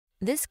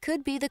This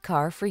could be the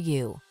car for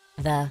you.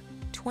 The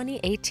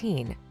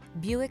 2018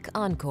 Buick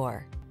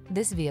Encore.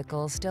 This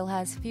vehicle still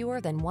has fewer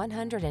than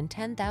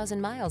 110,000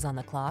 miles on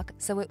the clock,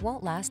 so it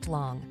won't last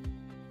long.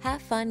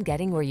 Have fun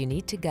getting where you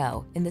need to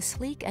go in the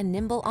sleek and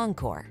nimble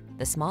Encore,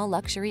 the small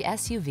luxury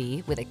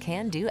SUV with a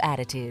can-do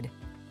attitude.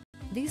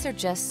 These are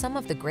just some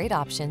of the great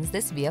options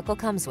this vehicle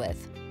comes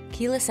with: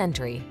 keyless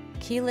entry,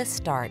 keyless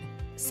start,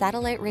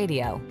 satellite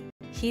radio,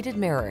 heated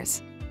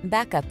mirrors,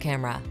 backup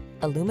camera,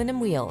 aluminum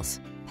wheels,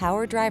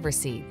 power driver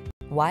seat,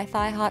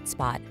 Wi-Fi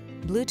hotspot,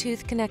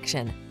 Bluetooth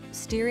connection,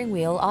 steering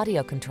wheel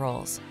audio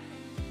controls.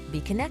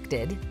 Be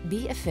connected,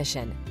 be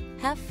efficient.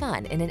 Have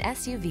fun in an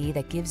SUV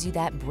that gives you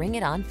that bring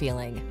it on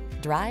feeling.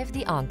 Drive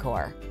the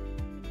Encore.